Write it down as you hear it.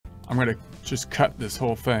I'm gonna just cut this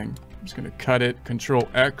whole thing. I'm just gonna cut it, Control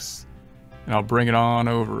X, and I'll bring it on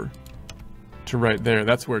over to right there.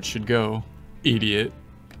 That's where it should go, idiot.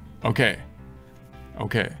 Okay,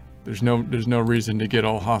 okay. There's no reason to get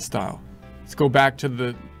all hostile. Let's go back to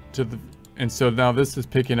the, and so now this is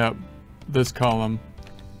picking up this column,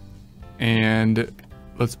 and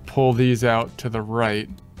let's pull these out to the right,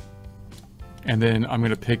 and then I'm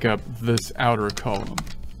gonna pick up this outer column.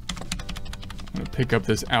 I'm gonna pick up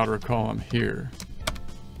this outer column here.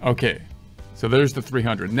 Okay, so there's the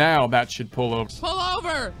 300. Now that should pull over. Pull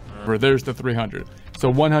over! There's the 300. So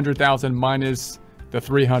 100,000 minus the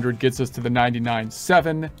 300 gets us to the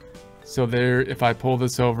 99.7. So there, if I pull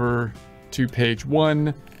this over to page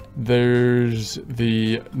 1, there's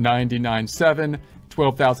the 99.7,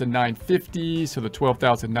 12,950. So the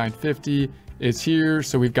 12,950 is here.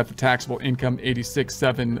 So we've got the taxable income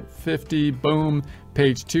 86,750. Boom.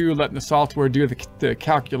 Page 2, letting the software do the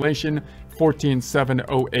calculation,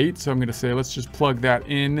 14,708. So I'm going to say, let's just plug that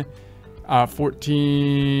in.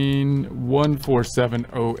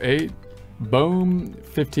 14,14708. Boom.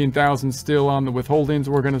 15,000 still on the withholdings.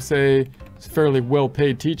 We're going to say it's a fairly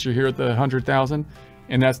well-paid teacher here at the 100,000,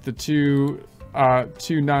 and that's the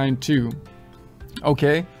 292.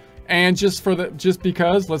 Okay, and just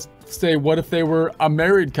because, let's say, what if they were a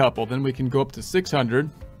married couple? Then we can go up to 600.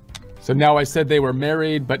 So now I said they were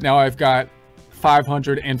married, but now I've got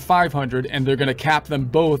 500 and 500, and they're going to cap them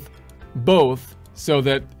both, so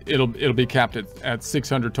that it'll be capped at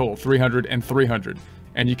 600 total, 300 and 300.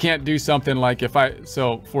 And you can't do something like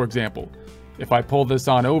so for example, if I pull this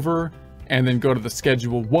on over and then go to the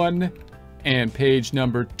schedule 1 and page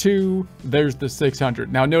number 2, there's the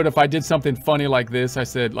 600. Now note, if I did something funny like this, I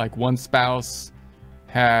said like one spouse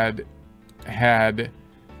had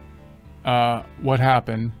what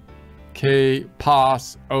happened? K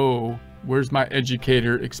POS O, where's my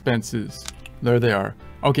educator expenses? There they are.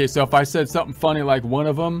 Okay, so if I said something funny like one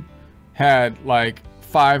of them had like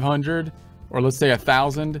 500, or let's say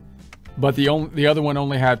 1,000, but the other one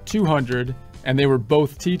only had 200, and they were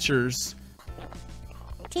both teachers.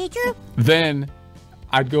 Teacher? Then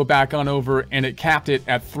I'd go back on over, and it capped it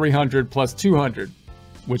at 300 plus 200,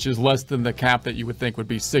 which is less than the cap that you would think would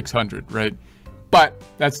be 600, right? But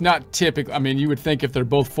that's not typical. I mean, you would think if they're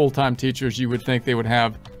both full-time teachers, you would think they would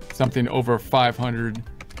have something over 500,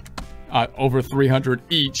 over 300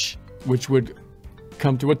 each, which would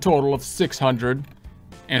come to a total of 600.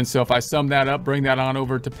 And so if I sum that up, bring that on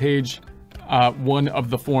over to page 1 of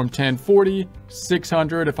the form 1040,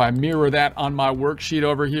 600. If I mirror that on my worksheet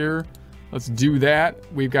over here, let's do that.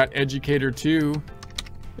 We've got educator 2,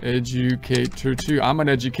 educator 2. I'm an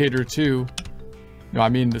educator 2. No, I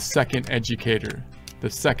mean the second educator, the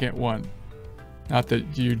second one. Not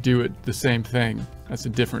that you do it the same thing. That's a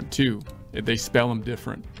different 2. They spell them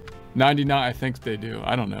different. 99, I think they do.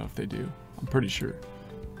 I don't know if they do. I'm pretty sure.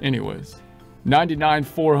 Anyways,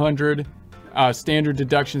 99,400. Standard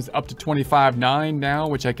deductions up to 25,900 now,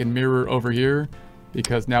 which I can mirror over here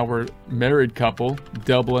because now we're married couple.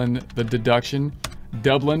 Doubling the deduction.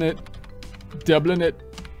 Doubling it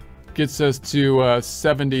gets us to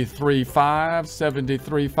 73,500,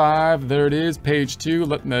 73,500. There it is, page 2.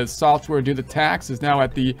 Letting the software do the tax is now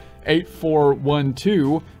at the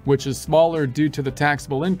 8412, which is smaller due to the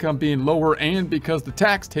taxable income being lower, and because the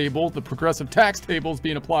tax table, the progressive tax tables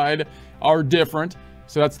being applied, are different.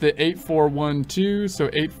 So that's the 8412. So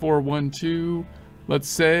 8412, let's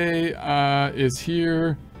say, is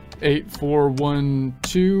here.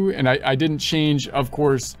 8412, and I didn't change, of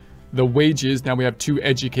course, the wages. Now we have 2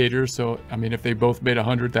 educators, so I mean, if they both made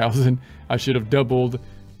 100,000, I should have doubled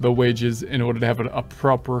the wages in order to have a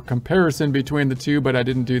proper comparison between the two, but I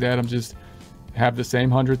didn't do that. I'm just have the same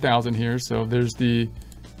 100,000 here. So there's the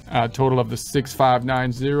total of the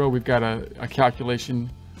 6590. We've got a calculation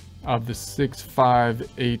of the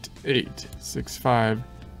 6588.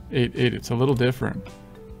 6588. It's a little different.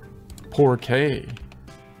 Poor K.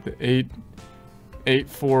 The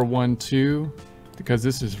 8412, because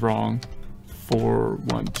this is wrong.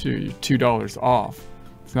 412. $2 off.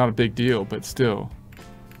 It's not a big deal, but still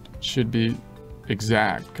should be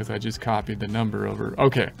exact because I just copied the number over.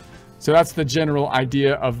 Okay, so that's the general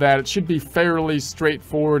idea of that. It should be fairly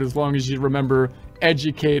straightforward as long as you remember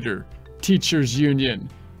educator, teachers union.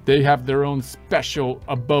 They have their own special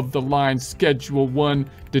above the line Schedule 1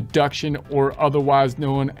 deduction, or otherwise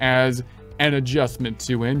known as an adjustment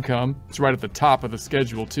to income. It's right at the top of the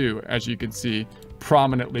schedule too, as you can see,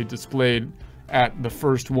 prominently displayed at the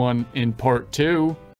first one in part 2.